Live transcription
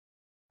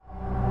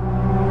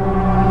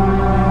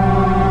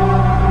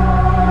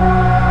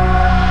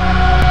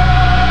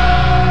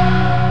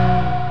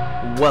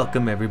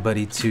welcome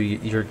everybody to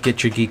your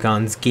Get Your Geek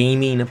On's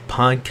gaming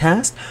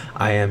podcast.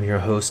 I am your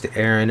host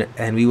Aaron,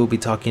 and we will be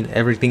talking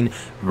everything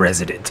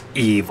Resident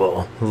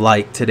Evil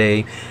like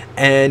today,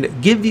 and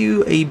give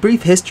you a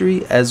brief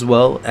history as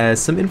well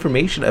as some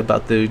information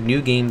about the new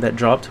game that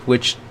dropped,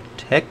 which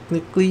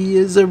technically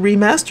is a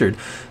remastered.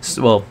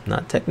 Well,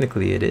 not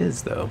technically, it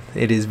is though.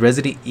 It is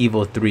Resident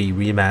Evil 3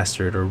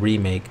 remastered or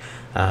remake,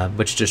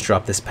 which just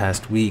dropped this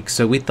past week.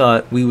 So we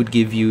thought we would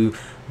give you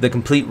the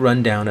complete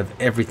rundown of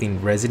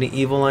everything Resident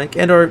Evil like,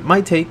 and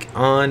my take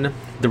on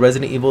the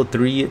Resident Evil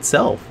 3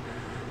 itself.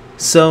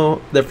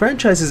 So the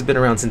franchise has been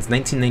around since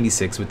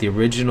 1996 with the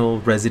original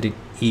Resident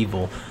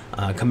Evil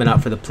coming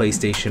out for the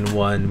PlayStation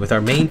 1, with our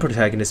main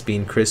protagonist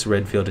being Chris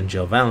Redfield and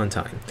Jill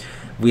Valentine.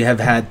 We have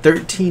had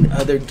 13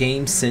 other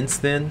games since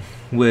then,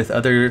 with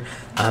other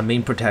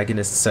main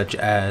protagonists such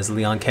as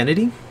Leon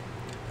Kennedy,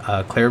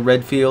 Claire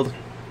Redfield,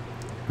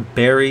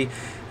 Barry,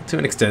 to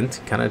an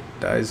extent, kind of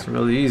dies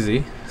really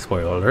easy,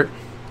 spoiler alert.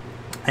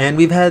 And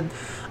we've had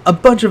a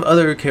bunch of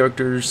other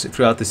characters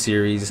throughout the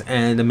series,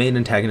 and the main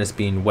antagonist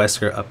being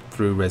Wesker up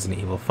through Resident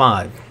Evil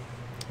 5.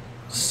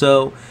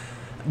 So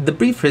the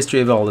brief history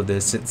of all of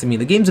this,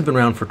 the games have been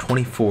around for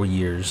 24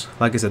 years.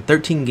 Like I said,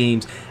 13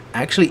 games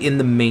actually in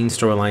the main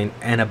storyline,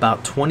 and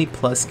about 20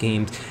 plus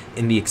games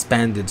in the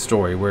expanded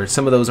story, where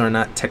some of those are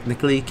not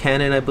technically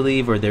canon, I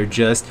believe, or they're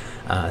just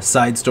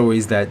side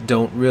stories that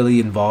don't really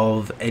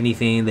involve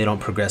anything. They don't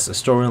progress the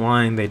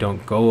storyline, they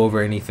don't go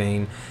over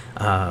anything,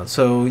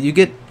 so you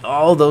get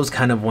all those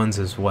kind of ones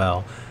as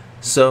well.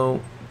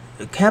 So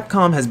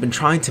Capcom has been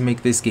trying to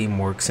make this game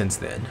work since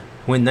then.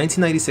 When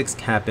 1996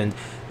 happened,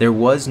 there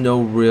was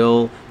no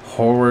real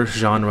horror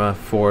genre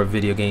for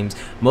video games,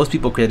 most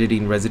people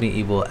crediting Resident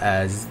Evil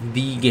as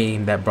the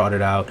game that brought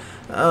it out.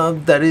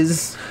 That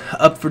is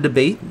up for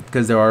debate,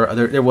 because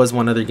there was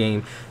one other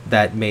game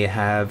that may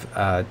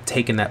have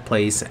taken that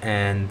place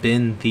and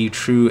been the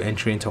true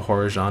entry into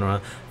horror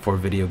genre for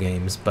video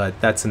games, but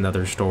that's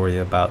another story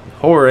about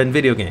horror and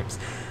video games.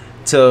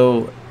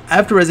 So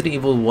after Resident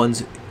Evil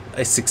 1's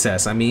a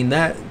success,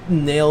 that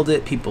nailed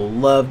it, people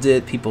loved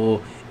it,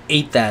 people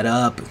ate that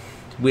up.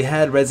 We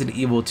had Resident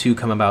Evil 2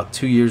 come about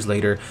 2 years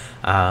later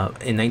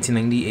in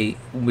 1998,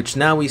 which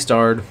now we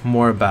starred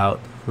more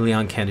about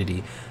Leon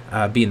Kennedy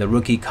being the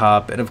rookie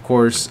cop. And of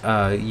course,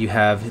 you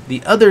have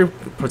the other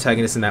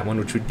protagonist in that one,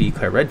 which would be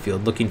Claire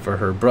Redfield, looking for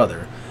her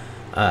brother.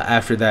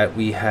 After that,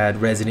 we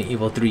had Resident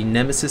Evil 3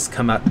 Nemesis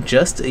come out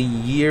just a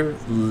year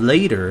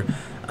later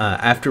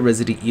after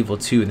Resident Evil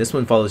 2, and this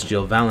one follows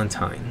Jill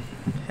Valentine.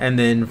 And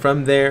then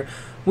from there,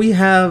 we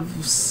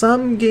have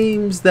some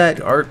games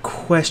that are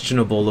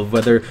questionable of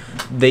whether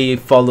they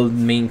followed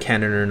main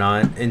canon or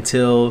not,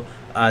 until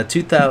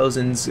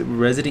 2000's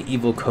Resident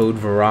Evil Code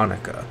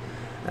Veronica.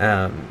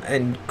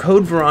 And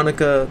Code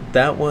Veronica,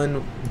 that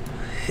one,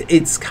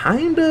 it's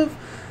the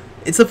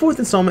fourth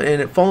installment,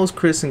 and it follows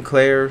Chris and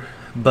Claire,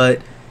 but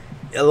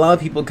a lot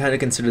of people kind of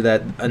consider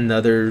that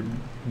another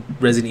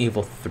Resident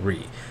Evil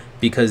 3.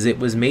 Because it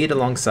was made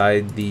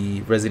alongside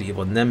the Resident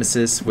Evil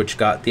Nemesis, which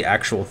got the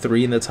actual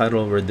 3 in the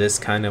title, where this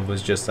kind of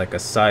was just like a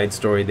side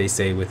story, they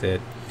say, with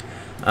it.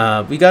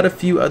 We got a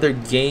few other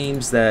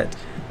games that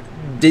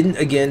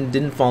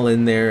didn't fall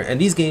in there,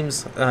 and these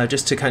games,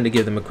 just to kind of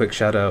give them a quick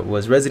shout out,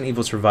 was Resident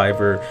Evil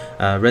Survivor,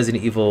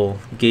 Resident Evil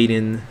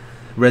Gaiden,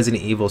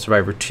 Resident Evil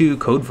Survivor 2,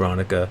 Code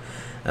Veronica,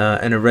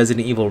 and a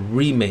Resident Evil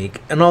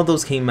remake, and all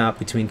those came out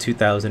between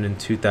 2000 and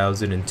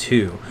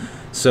 2002.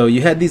 So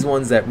you had these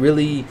ones that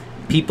really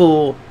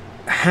people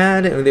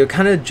had, and they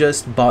kind of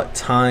just bought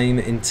time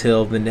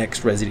until the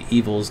next Resident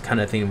Evils kind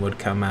of thing would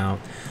come out.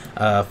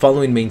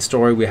 Following main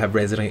story, we have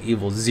Resident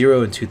Evil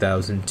 0 in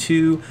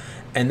 2002,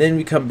 and then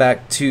we come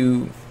back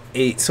to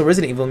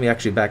Resident Evil, let me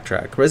actually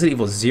backtrack. Resident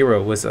Evil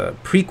 0 was a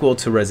prequel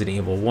to Resident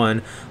Evil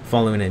 1,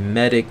 following a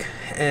medic,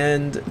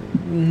 and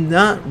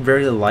not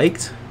very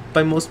liked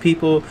by most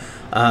people.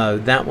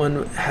 That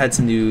one had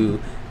some new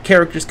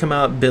characters come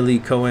out, Billy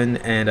Cohen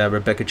and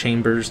Rebecca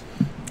Chambers.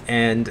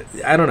 And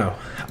I don't know,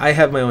 I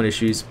have my own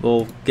issues.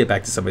 We'll get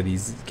back to some of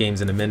these games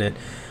in a minute.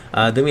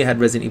 Then we had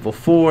Resident Evil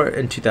 4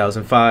 in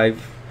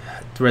 2005,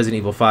 Resident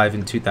Evil 5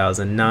 in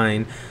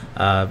 2009,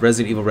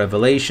 Resident Evil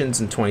Revelations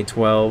in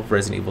 2012,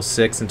 Resident Evil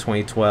 6 in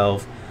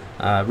 2012,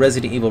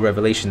 Resident Evil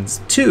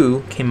Revelations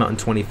 2 came out in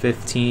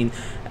 2015,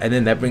 and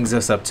then that brings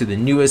us up to the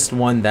newest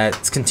one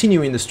that's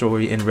continuing the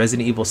story in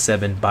Resident Evil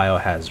 7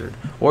 Biohazard,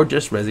 or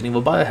just Resident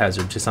Evil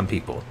Biohazard to some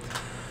people.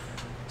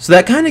 So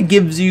that kind of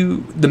gives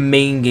you the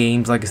main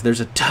games. Like I said,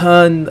 there's a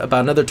ton,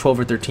 about another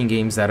 12 or 13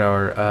 games that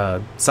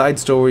are side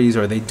stories,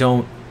 or they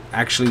don't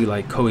actually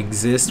like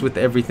coexist with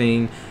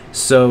everything.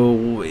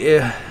 So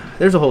yeah,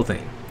 there's a whole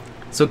thing.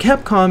 So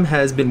Capcom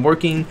has been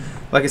working,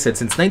 like I said,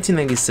 since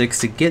 1996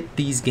 to get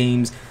these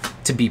games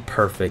to be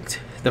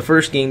perfect. The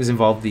first games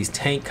involved these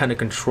tank kind of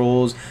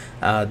controls.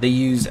 They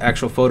use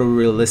actual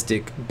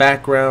photorealistic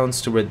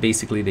backgrounds to where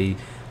basically they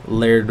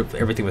layered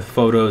everything with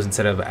photos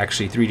instead of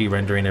actually 3D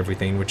rendering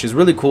everything, which is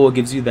really cool. It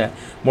gives you that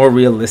more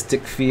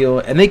realistic feel,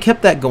 and they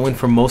kept that going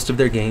for most of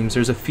their games.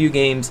 There's a few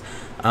games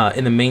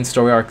in the main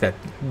story arc that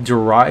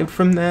derived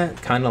from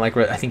that, kind of like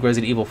I think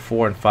Resident Evil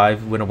 4 and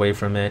 5 went away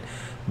from it,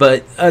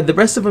 but the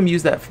rest of them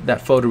used that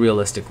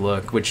photorealistic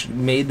look, which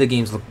made the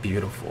games look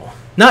beautiful.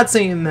 Not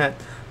saying that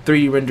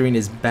 3D rendering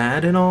is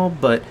bad and all,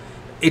 but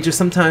it just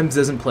sometimes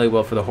doesn't play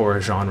well for the horror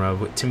genre,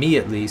 to me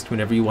at least.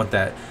 Whenever you want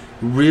that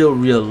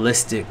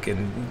realistic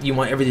and you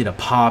want everything to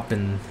pop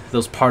and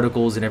those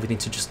particles and everything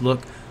to just look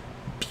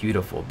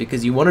beautiful,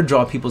 because you want to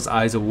draw people's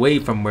eyes away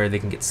from where they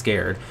can get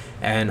scared,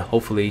 and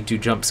hopefully do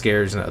jump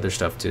scares and other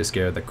stuff to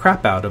scare the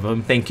crap out of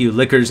them. Thank you,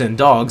 lickers and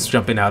dogs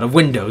jumping out of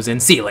windows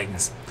and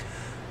ceilings.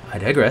 I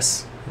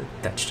digress.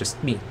 That's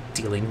just me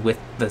dealing with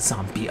the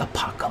zombie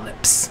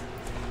apocalypse.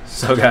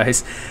 So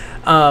guys,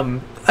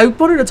 I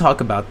wanted to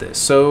talk about this.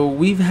 So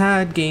we've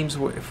had games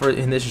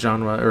in this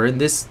genre, or in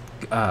this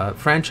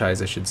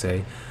franchise I should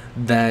say,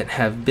 that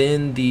have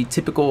been the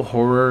typical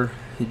horror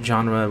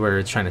genre where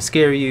it's trying to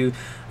scare you,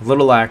 a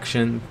little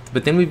action,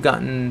 but then we've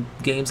gotten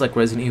games like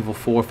Resident Evil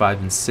 4,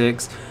 5, and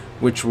 6,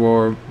 which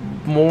were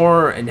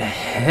more and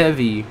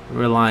heavy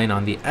relying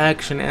on the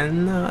action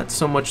and not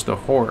so much the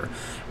horror.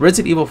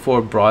 Resident Evil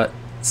 4 brought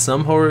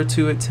some horror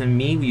to it, to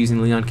me,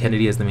 using Leon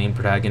Kennedy as the main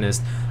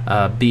protagonist,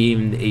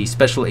 being a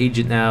special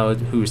agent now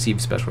who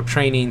received special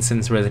training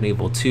since Resident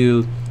Evil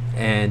 2,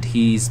 and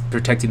he's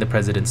protecting the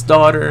president's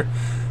daughter,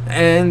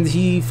 and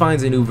he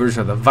finds a new version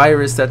of the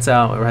virus that's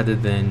out rather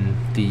than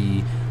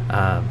the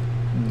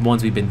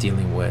ones we've been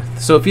dealing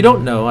with. So if you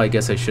don't know, I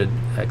guess I should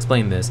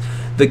explain this.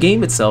 The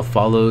game itself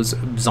follows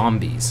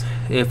zombies.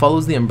 It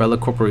follows the Umbrella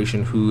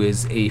Corporation, who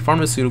is a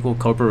pharmaceutical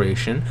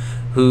corporation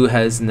who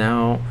has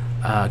now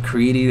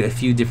created a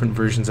few different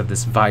versions of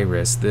this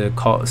virus, the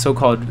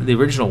so-called, the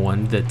original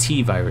one, the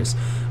T virus,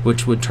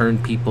 which would turn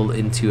people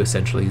into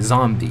essentially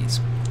zombies.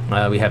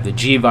 We have the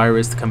G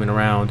virus coming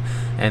around,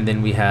 and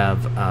then we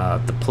have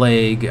the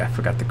plague. I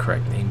forgot the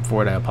correct name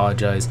for it, I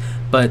apologize.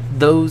 But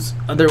those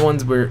other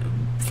ones were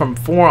from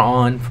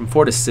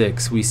 4 to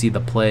 6, we see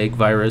the plague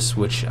virus,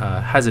 which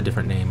has a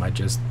different name. I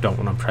just don't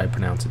want to try to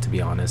pronounce it, to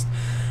be honest.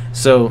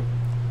 So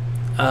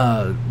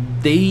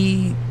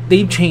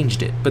they've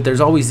changed it, but there's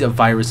always a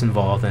virus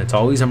involved, and it's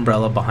always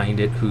Umbrella behind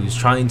it, who's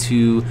trying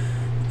to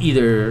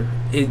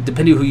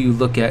depending who you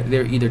look at,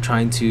 they're either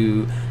trying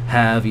to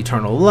have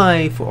eternal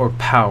life or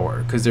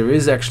power, because there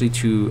is actually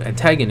two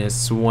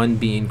antagonists, one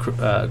being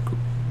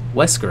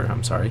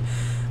Wesker,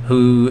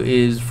 who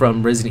is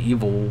from Resident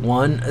Evil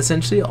 1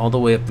 essentially all the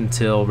way up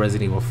until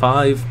Resident Evil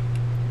 5,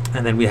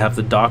 and then we have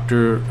the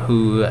Doctor,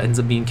 who ends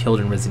up being killed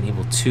in Resident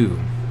Evil 2.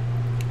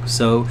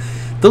 So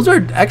those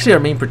are actually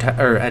our main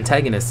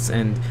antagonists,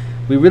 and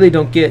we really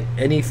don't get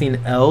anything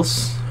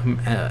else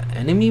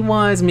enemy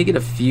wise. We get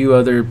a few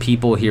other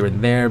people here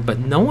and there, but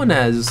no one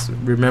as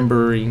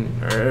remembering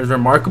or as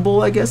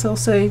remarkable, I guess I'll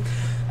say,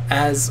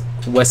 as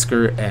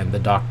Wesker and the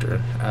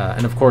Doctor.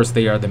 And of course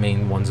they are the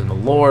main ones in the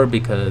lore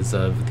because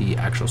of the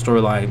actual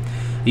storyline.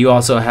 You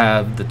also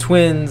have the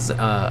twins,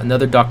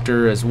 another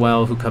Doctor as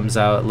well, who comes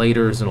out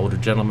later as an older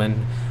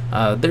gentleman.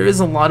 There is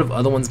a lot of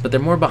other ones, but they're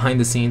more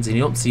behind the scenes, and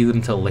you don't see them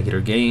until later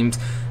games,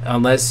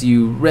 unless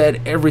you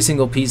read every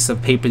single piece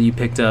of paper you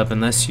picked up,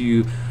 unless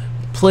you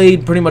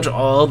played pretty much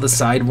all the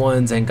side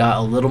ones and got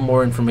a little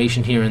more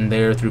information here and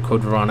there through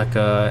Code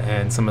Veronica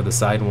and some of the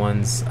side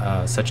ones,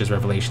 such as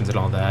Revelations and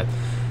all that.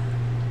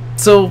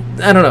 So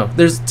I don't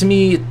know, to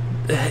me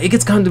it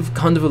gets kind of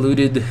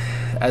convoluted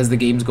as the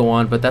games go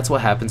on, but that's what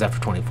happens after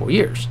 24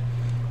 years.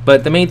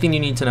 But the main thing you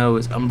need to know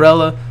is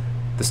Umbrella,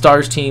 the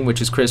STARS team,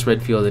 which is Chris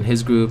Redfield and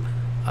his group,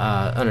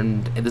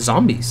 and the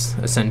zombies,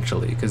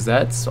 essentially, because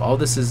that's all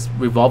this is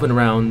revolving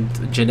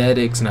around,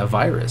 genetics and a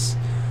virus.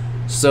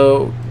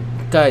 So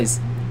guys,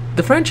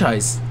 the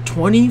franchise,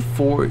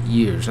 24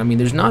 years. I mean,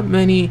 there's not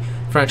many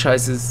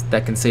franchises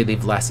that can say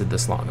they've lasted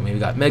this long. I mean, we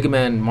got Mega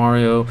Man,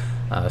 Mario,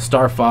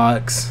 Star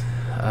Fox,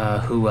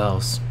 who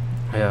else?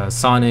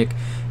 Sonic,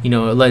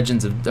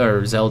 Legends of,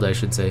 or Zelda, I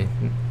should say.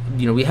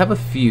 We have a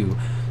few.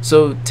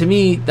 So to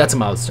me, that's a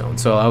milestone.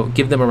 So I'll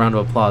give them a round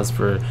of applause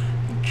for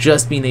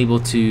just being able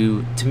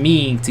to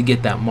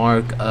get that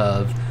mark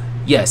of,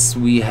 yes,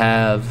 we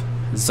have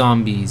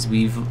zombies,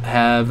 we've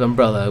have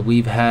Umbrella,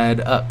 we've had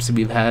ups,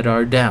 we've had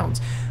our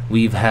downs,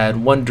 we've had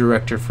one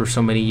director for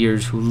so many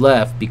years who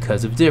left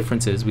because of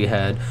differences, we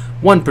had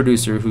one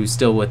producer who's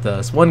still with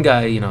us, one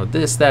guy,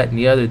 this, that, and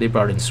the other. They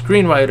brought in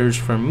screenwriters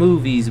from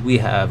movies, we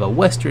have a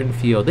western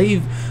feel.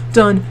 They've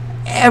done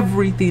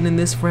everything in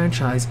this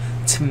franchise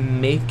to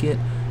make it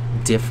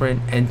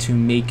different and to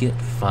make it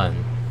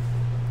fun.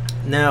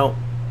 Now,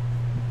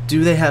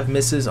 do they have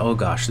misses? Oh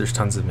gosh, there's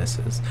tons of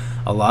misses.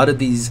 A lot of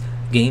these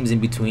games in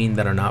between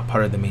that are not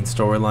part of the main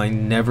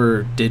storyline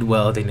never did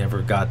well. They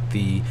never got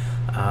the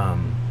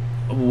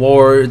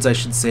awards, I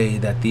should say,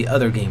 that the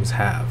other games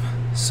have.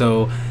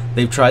 So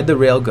They've tried the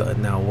railgun.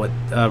 Now, what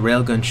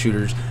railgun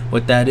shooters?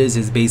 What that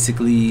is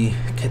basically,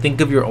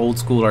 think of your old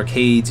school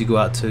arcades. You go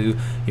out to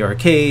your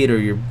arcade or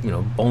your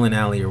bowling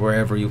alley or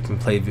wherever you can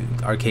play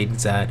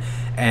arcades at,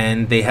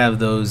 and they have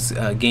those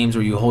games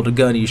where you hold a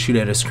gun and you shoot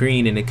at a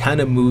screen, and it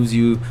kind of moves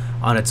you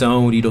on its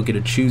own. You don't get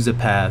to choose a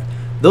path.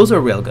 Those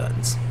are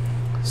railguns.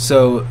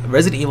 So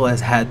Resident Evil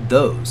has had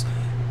those,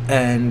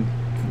 and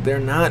they're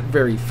not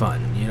very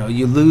fun.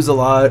 You lose a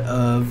lot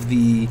of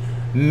the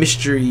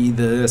mystery,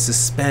 the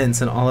suspense,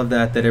 and all of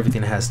that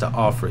everything has to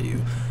offer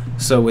you.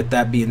 So with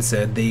that being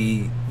said,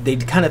 they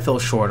kind of fell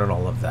short on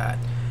all of that.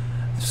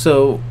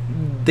 So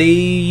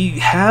they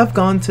have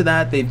gone to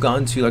that. They've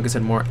gone to, like I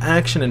said, more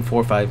action in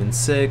 4, 5, and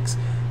 6,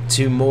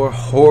 to more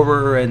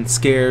horror and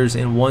scares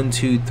in 1,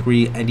 2,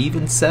 3, and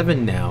even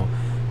 7 now.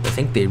 I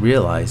think they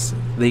realize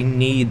they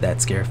need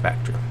that scare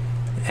factor.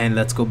 And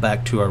let's go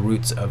back to our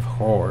roots of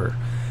horror.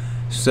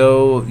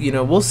 So,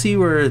 we'll see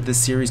where this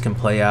series can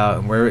play out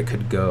and where it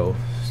could go.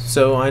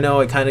 So I know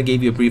I kind of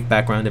gave you a brief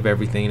background of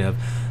everything, of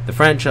the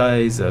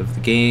franchise, of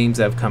the games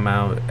that have come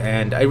out,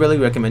 and I really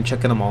recommend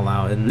checking them all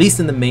out, at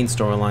least in the main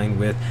storyline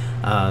with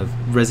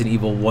Resident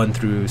Evil 1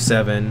 through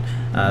 7,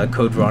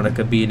 Code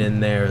Veronica being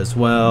in there as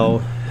well,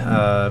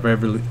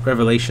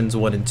 Revelations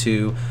 1 and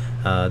 2.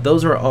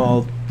 Those are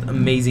all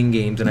amazing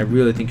games, and I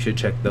really think you should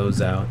check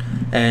those out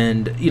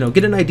and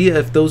get an idea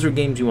if those are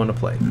games you want to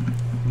play.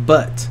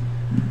 But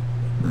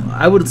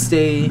I would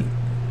say,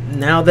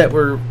 now that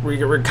we're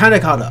kind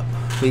of caught up,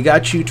 we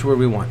got you to where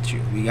we want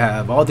you. We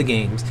have all the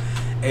games.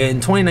 In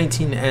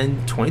 2019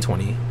 and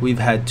 2020, we've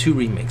had 2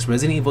 remakes,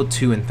 Resident Evil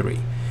 2 and 3.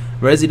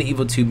 Resident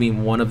Evil 2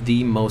 being one of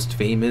the most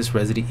famous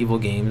Resident Evil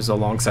games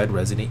alongside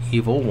Resident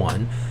Evil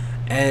 1.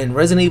 And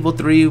Resident Evil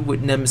 3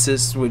 with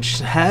Nemesis, which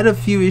had a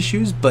few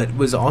issues, but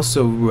was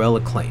also well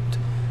acclaimed.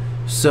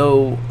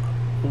 So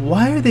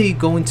why are they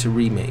going to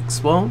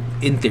remakes? Well,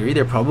 in theory,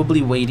 they're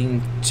probably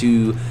waiting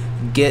to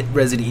get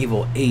Resident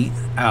Evil 8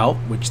 out,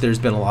 which there's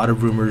been a lot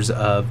of rumors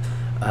of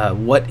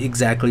what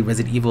exactly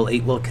Resident Evil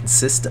 8 will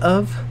consist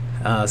of.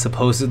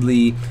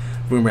 Supposedly,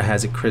 rumor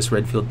has it Chris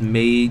Redfield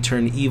may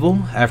turn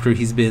evil after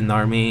he's been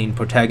our main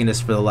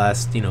protagonist for the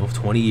last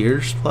 20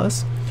 years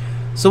plus.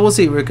 So we'll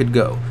see where it could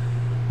go.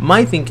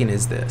 My thinking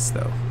is this,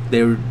 though.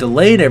 They're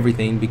delaying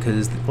everything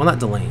because, well, not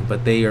delaying,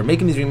 but they are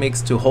making these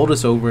remakes to hold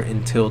us over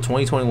until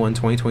 2021,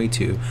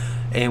 2022,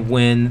 and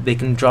when they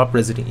can drop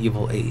Resident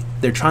Evil 8.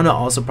 They're trying to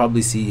also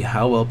probably see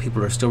how well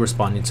people are still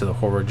responding to the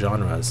horror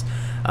genres.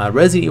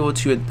 Resident Evil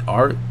 2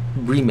 are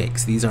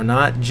remakes. These are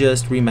not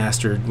just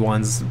remastered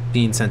ones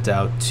being sent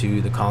out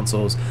to the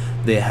consoles.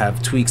 They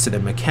have tweaks to the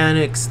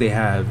mechanics, they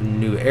have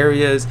new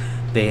areas,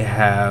 they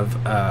have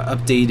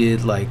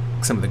updated like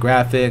some of the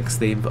graphics,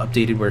 they've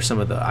updated where some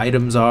of the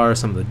items are,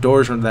 some of the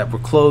doors that were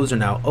closed are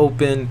now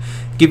open,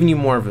 giving you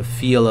more of a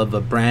feel of a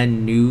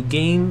brand new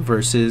game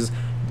versus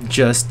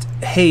just,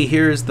 hey,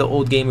 here's the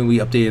old game and we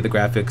updated the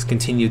graphics,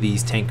 continue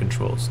these tank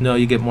controls. No,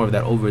 you get more of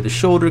that over the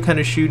shoulder kind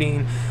of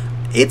shooting.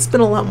 It's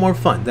been a lot more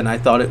fun than I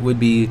thought it would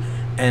be,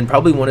 and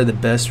probably one of the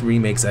best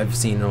remakes I've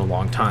seen in a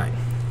long time.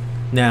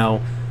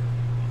 Now,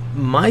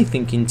 my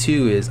thinking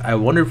too is, I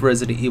wonder if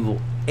Resident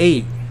Evil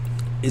 8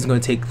 is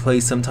going to take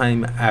place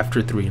sometime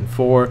after 3 and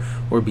 4,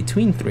 or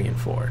between 3 and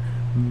 4.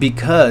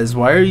 Because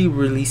why are you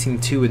releasing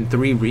 2 and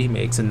 3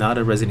 remakes and not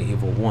a Resident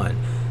Evil 1?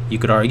 You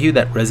could argue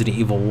that Resident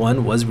Evil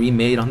 1 was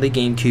remade on the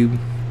GameCube,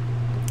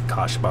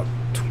 gosh, about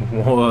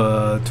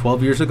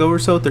 12 years ago or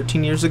so,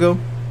 13 years ago,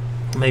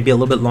 maybe a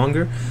little bit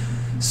longer.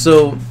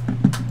 So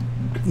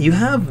you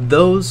have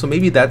those, so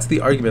maybe that's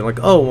the argument, like,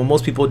 oh, well,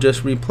 most people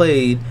just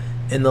replayed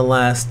in the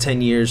last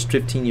 10 years,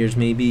 15 years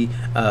maybe,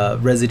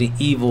 Resident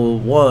Evil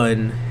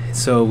 1,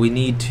 so we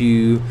need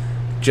to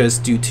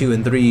just do 2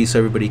 and 3 so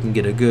everybody can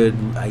get a good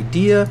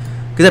idea.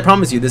 Because I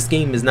promise you, this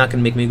game is not going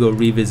to make me go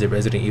revisit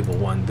Resident Evil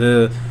 1.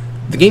 The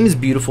game is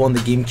beautiful on the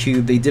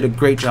GameCube. They did a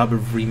great job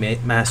of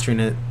remastering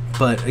it,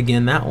 but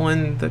again, that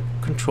one, the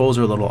controls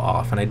are a little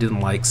off, and I didn't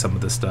like some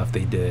of the stuff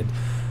they did.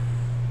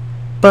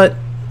 But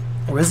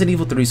Resident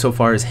Evil 3 so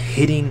far is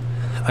hitting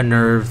a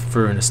nerve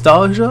for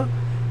nostalgia.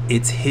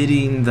 It's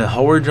hitting the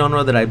horror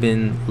genre that I've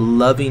been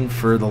loving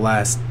for the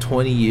last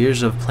 20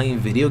 years of playing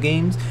video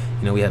games.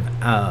 We have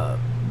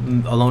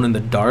Alone in the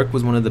Dark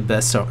was one of the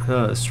best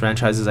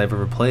franchises I've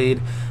ever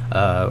played.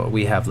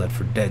 We have Left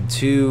 4 Dead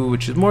 2,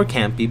 which is more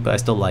campy, but I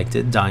still liked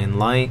it. Dying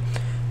Light,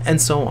 and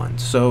so on.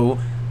 So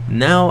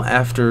now,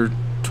 after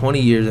 20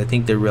 years, I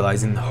think they're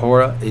realizing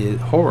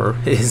horror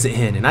is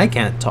in, and I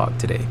can't talk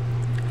today.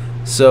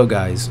 So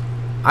guys,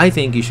 I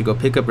think you should go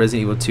pick up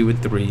Resident Evil 2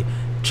 and 3,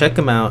 check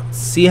them out,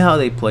 see how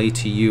they play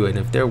to you, and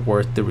if they're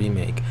worth the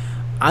remake.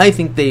 I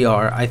think they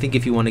are. I think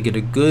if you want to get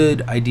a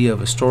good idea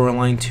of a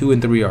storyline, 2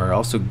 and 3 are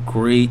also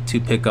great to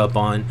pick up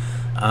on.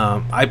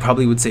 I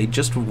probably would say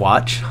just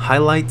watch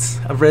highlights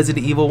of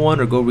Resident Evil 1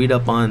 or go read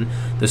up on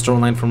the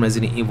storyline from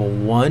Resident Evil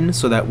 1,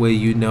 so that way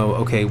you know,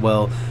 okay,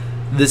 well,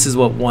 this is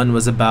what 1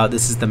 was about,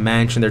 this is the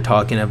mansion they're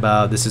talking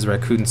about, this is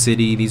Raccoon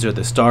City, these are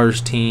the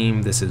STARS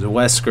team, this is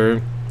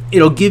Wesker.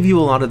 It'll give you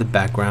a lot of the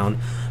background,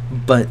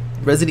 but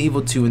Resident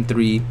Evil 2 and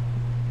 3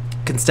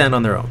 can stand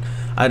on their own.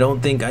 I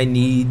don't think I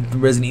need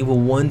Resident Evil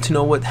 1 to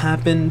know what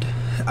happened.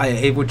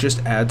 It would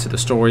just add to the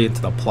story and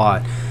to the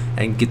plot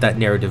and get that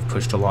narrative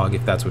pushed along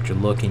if that's what you're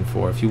looking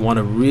for. If you want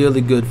a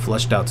really good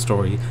fleshed out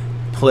story,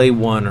 play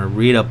 1 or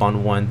read up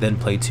on 1, then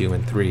play 2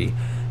 and 3.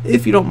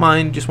 If you don't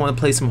mind, just want to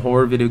play some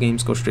horror video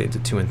games, go straight into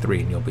 2 and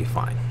 3 and you'll be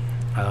fine.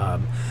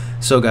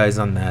 So guys,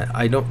 on that,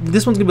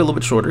 this one's gonna be a little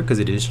bit shorter because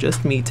it is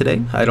just me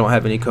today. I don't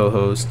have any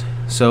co-host.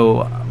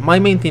 So my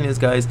main thing is,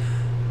 guys,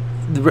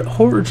 the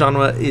horror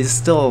genre is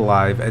still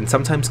alive, and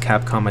sometimes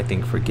Capcom, I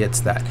think,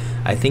 forgets that.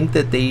 I think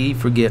that they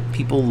forget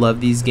people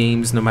love these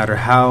games no matter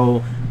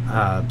how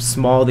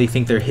small they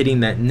think they're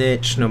hitting that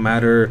niche, no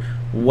matter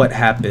what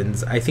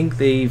happens. I think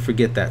they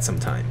forget that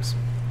sometimes.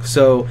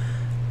 So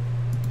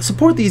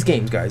support these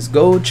games, guys.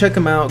 Go check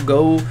them out,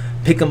 go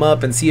pick them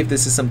up and see if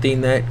this is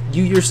something that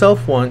you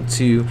yourself want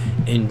to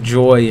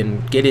enjoy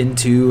and get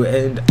into.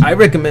 And I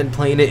recommend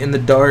playing it in the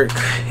dark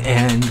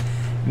and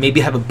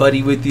maybe have a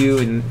buddy with you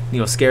and, you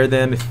know, scare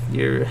them. If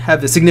you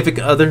have a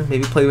significant other,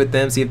 maybe play with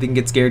them, see if they can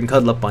get scared and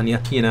cuddle up on you,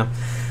 you know.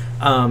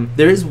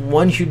 There is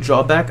one huge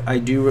drawback I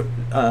do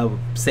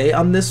say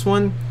on this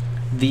one.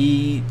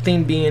 The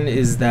thing being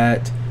is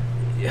that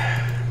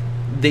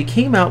they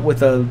came out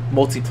with a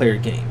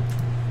multiplayer game.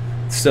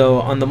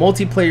 So on the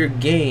multiplayer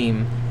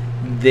game,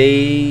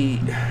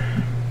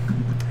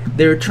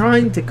 they're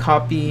trying to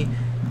copy,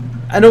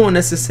 I don't want to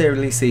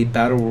necessarily say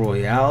battle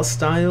royale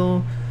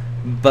style,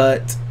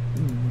 but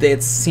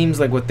it seems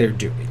like what they're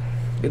doing.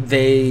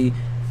 It's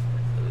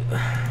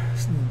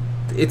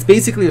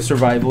basically a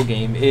survival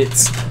game.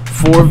 It's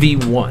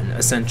 4v1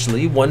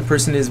 essentially. One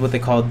person is what they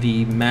call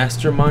the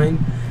mastermind,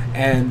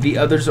 and the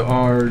others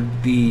are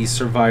the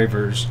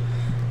survivors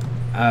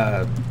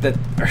that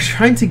are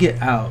trying to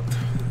get out.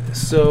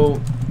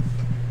 So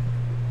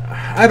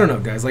I don't know,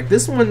 guys, like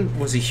this one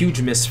was a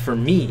huge miss for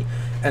me,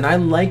 and I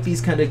like these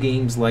kind of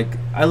games. Like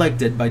I like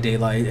Dead by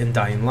Daylight and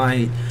Dying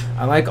Light.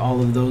 I like all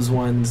of those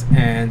ones,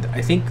 and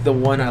I think the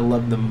one I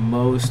loved the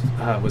most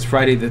was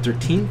Friday the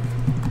 13th,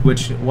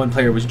 which one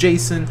player was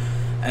Jason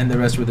and the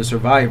rest were the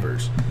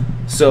survivors.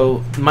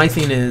 So my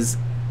thing is,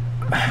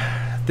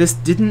 this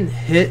didn't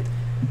hit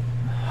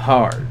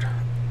hard,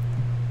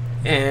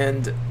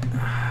 and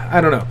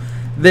I don't know,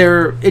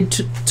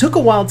 it took a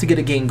while to get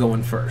a game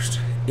going first.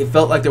 It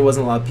felt like there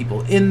wasn't a lot of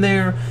people in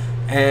there,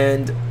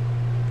 and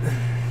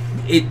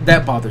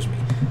that bothers me.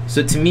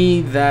 So to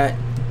me, that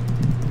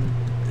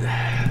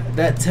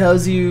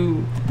tells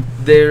you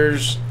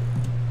there's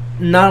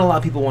not a lot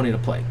of people wanting to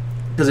play.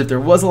 Because if there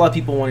was a lot of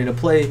people wanting to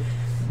play,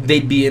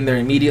 they'd be in there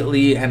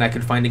immediately, and I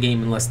could find a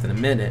game in less than a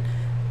minute.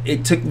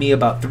 It took me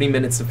about 3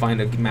 minutes to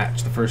find a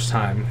match the first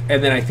time,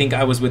 and then I think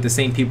I was with the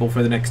same people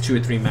for the next 2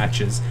 or 3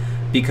 matches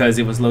because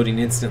it was loading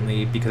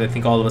instantly, because I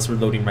think all of us were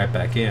loading right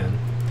back in.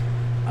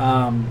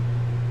 I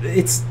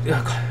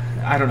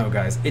don't know,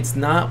 guys. It's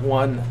not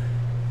one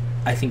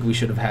I think we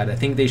should have had. I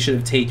think they should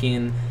have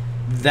taken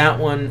that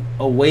one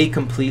away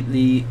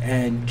completely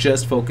and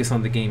just focus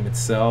on the game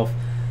itself.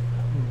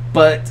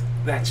 But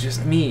that's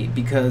just me,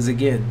 because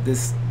again,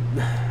 this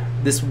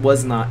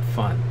was not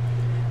fun.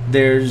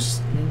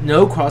 There's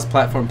no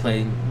cross-platform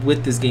playing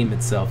with this game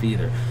itself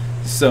either.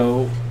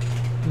 So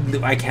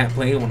I can't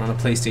play one on a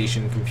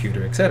PlayStation,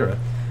 computer, etc.,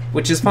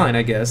 which is fine,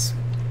 I guess.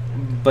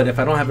 But if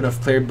I don't have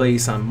enough player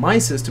base on my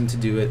system to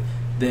do it,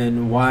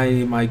 then how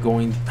am I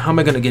going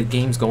to get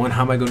games going?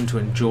 How am I going to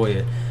enjoy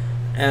it?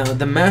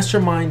 The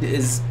mastermind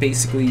is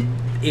basically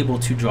able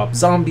to drop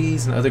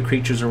zombies and other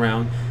creatures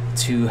around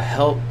to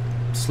help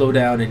slow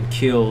down and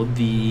kill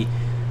the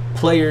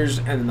players,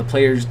 and then the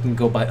players can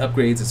go buy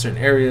upgrades in certain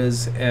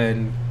areas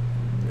and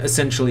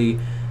essentially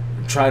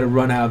try to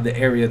run out of the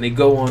area. They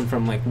go on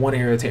from like one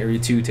area to area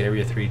 2 to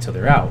area 3 till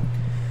they're out.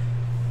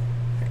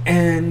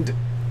 And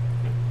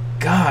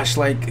gosh,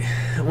 like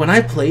when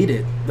I played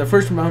it, the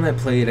first round I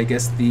played, I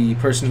guess the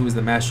person who was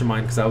the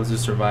mastermind, because I was a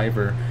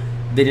survivor,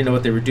 they didn't know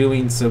what they were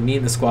doing, so me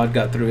and the squad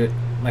got through it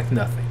like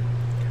nothing.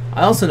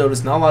 I also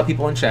noticed not a lot of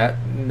people in chat.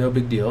 No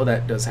big deal,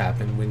 that does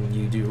happen when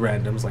you do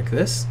randoms like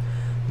this.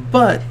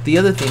 But the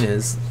other thing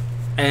is,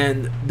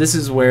 and this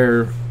is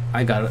where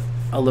I got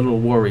a little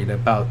worried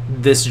about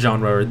this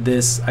genre, or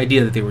this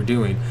idea that they were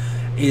doing,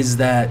 is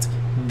that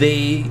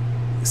the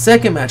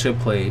second match I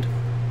played,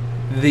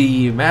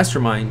 the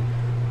mastermind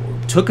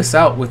took us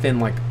out within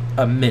like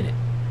a minute,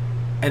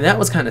 and that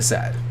was kind of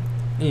sad,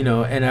 you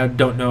know. And I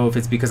don't know if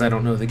it's because I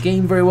don't know the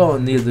game very well,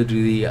 and neither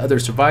do the other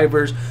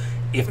survivors,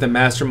 if the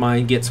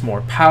mastermind gets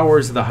more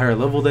powers the higher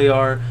level they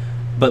are.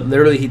 But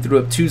literally he threw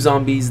up 2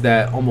 zombies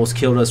that almost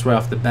killed us right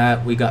off the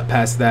bat. We got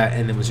past that,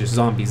 and it was just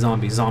zombie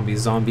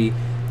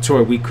to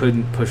where we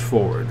couldn't push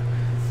forward.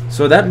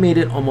 So that made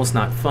it almost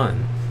not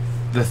fun.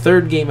 The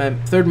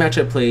third match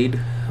I played,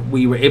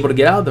 we were able to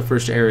get out of the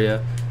first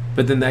area,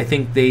 but then I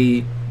think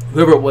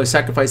whoever it was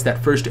sacrificed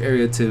that first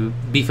area to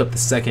beef up the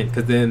second,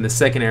 because then the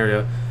second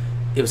area,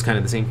 it was kind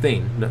of the same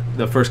thing.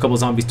 The first couple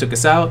zombies took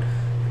us out,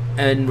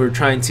 and we're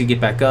trying to get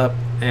back up,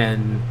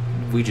 and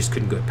we just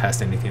couldn't go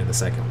past anything in the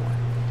second one.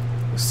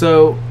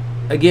 So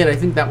again, I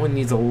think that one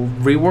needs a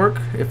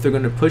rework if they're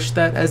going to push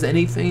that as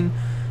anything.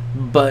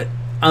 But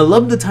I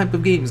love the type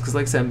of games because,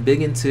 like I said, I'm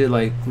big into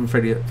like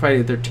Friday the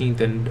 13th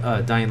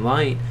and Dying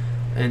Light,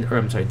 or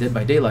I'm sorry, Dead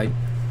by Daylight.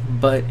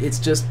 But it's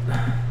just,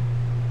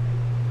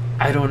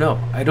 I don't know.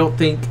 I don't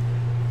think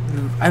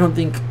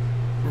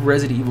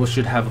Resident Evil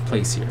should have a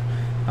place here.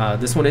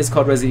 This one is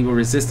called Resident Evil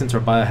Resistance, or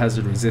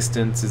Biohazard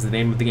Resistance is the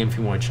name of the game if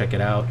you want to check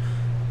it out.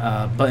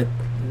 But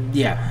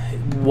yeah,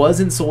 it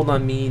wasn't sold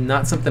on me.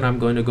 Not something I'm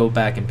going to go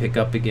back and pick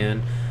up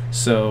again.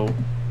 So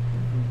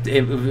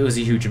it was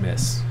a huge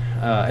miss.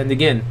 And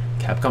again,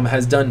 Capcom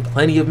has done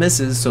plenty of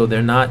misses, so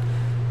they're not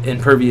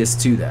impervious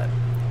to that.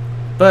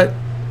 But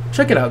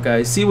check it out,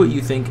 guys. See what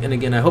you think. And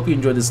again, I hope you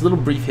enjoyed this little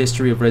brief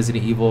history of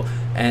Resident Evil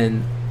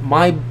and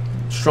my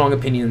strong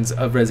opinions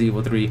of Resident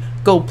Evil 3.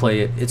 Go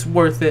play it. It's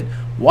worth it.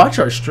 Watch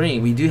our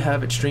stream. We do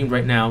have it streamed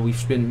right now.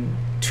 We've been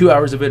 2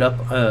 hours of it up,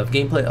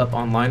 gameplay up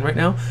online right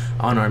now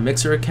on our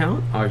Mixer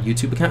account, our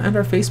YouTube account, and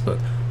our Facebook,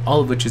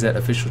 all of which is at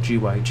official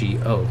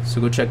GYGO.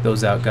 So go check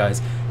those out,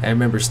 guys. And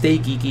remember, stay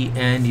geeky,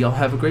 and y'all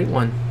have a great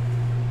one.